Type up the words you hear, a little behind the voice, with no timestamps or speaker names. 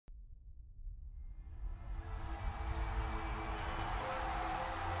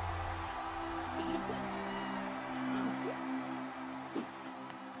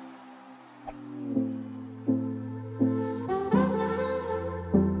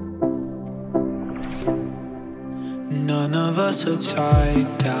None of us are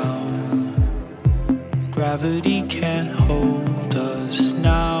tied down. Gravity can't hold us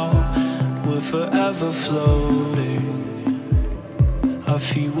now. We're forever floating. Our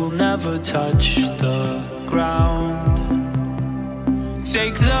feet will never touch the ground.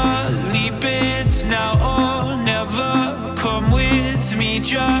 Take the leap, it's now or never. Come with me,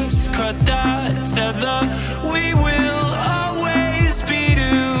 just cut that tether. We will always be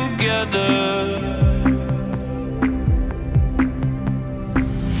together.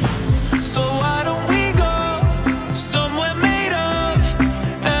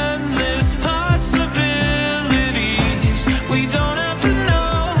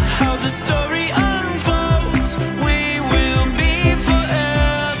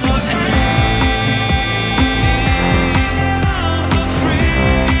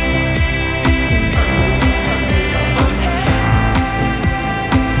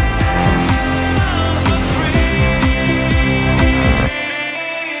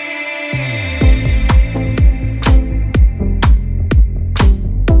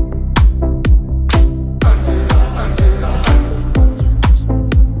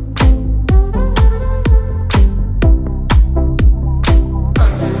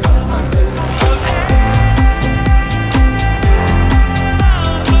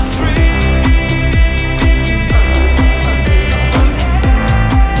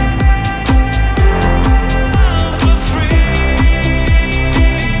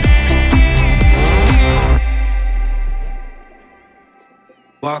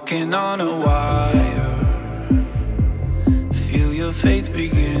 Walking on a wire, feel your faith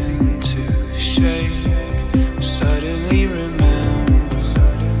begin to shake. Suddenly remember,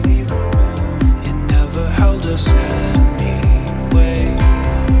 it never held us anyway.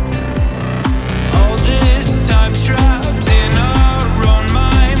 All this time trapped in our own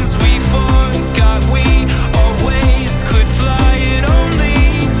minds, we forgot we always could fly. It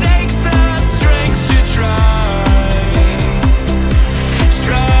only takes that strength to try.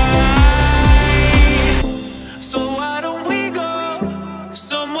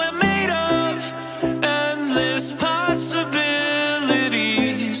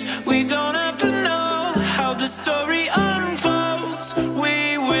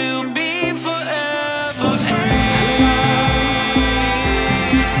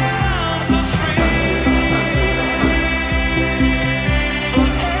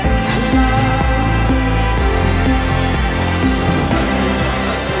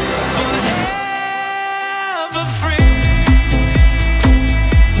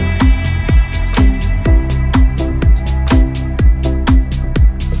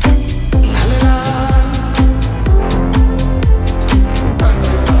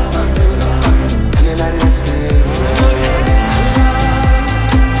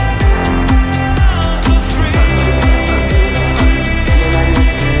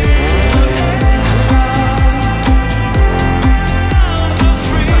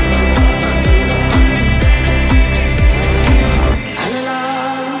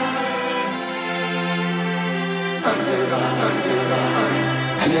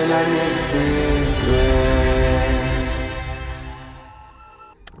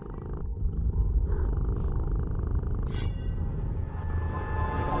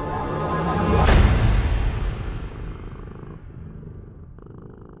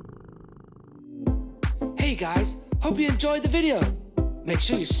 Hey guys, hope you enjoyed the video. Make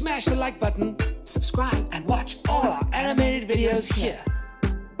sure you smash the like button, subscribe, and watch all our animated videos here.